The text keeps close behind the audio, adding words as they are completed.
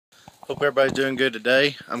Hope everybody's doing good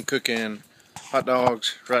today. I'm cooking hot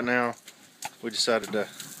dogs right now. We decided to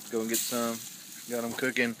go and get some. Got them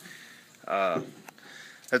cooking.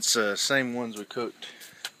 That's the same ones we cooked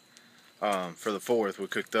for the 4th. We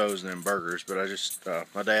cooked those and then burgers. But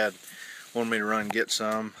my dad wanted me to run and get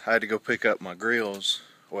some. I had to go pick up my grills.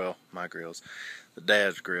 Well, my grills. The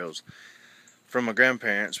dad's grills. From my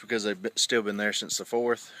grandparents because they've still been there since the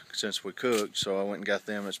 4th, since we cooked. So I went and got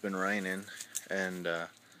them. It's been raining. And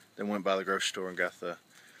then went by the grocery store and got the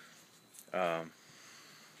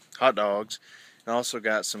hot dogs, and also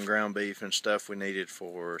got some ground beef and stuff we needed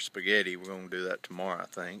for spaghetti. We're going to do that tomorrow, I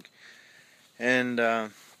think. And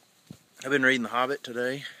I've been reading The Hobbit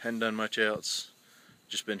today. Hadn't done much else.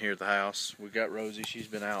 Just been here at the house. We got Rosie. She's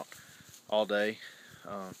been out all day.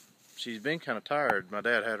 She's been kind of tired. My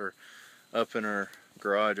dad had her up in her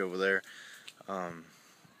garage over there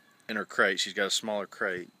in her crate. She's got a smaller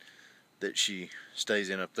crate that she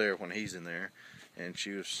stays in up there when he's in there, and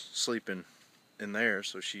she was sleeping in there,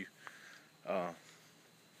 so she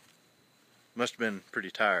must have been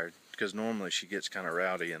pretty tired, because normally she gets kind of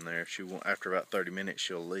rowdy in there. After about 30 minutes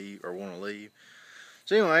she'll leave or want to leave.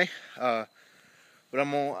 So anyway, but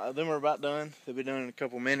then we're about done. They'll be done in a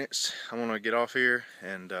couple minutes. I'm gonna get off here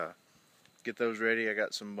and get those ready. I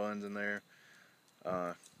got some buns in there,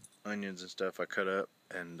 onions and stuff I cut up,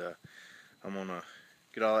 and I'm gonna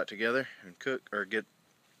get all that together and cook, or get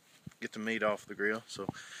the meat off the grill. So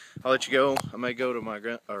I'll let you go. I may go to my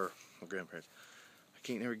grandparents. I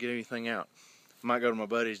can't never get anything out. I might go to my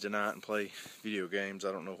buddies tonight and play video games.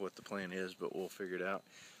 I don't know what the plan is, but we'll figure it out.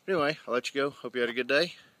 But anyway, I'll let you go. Hope you had a good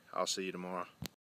day. I'll see you tomorrow.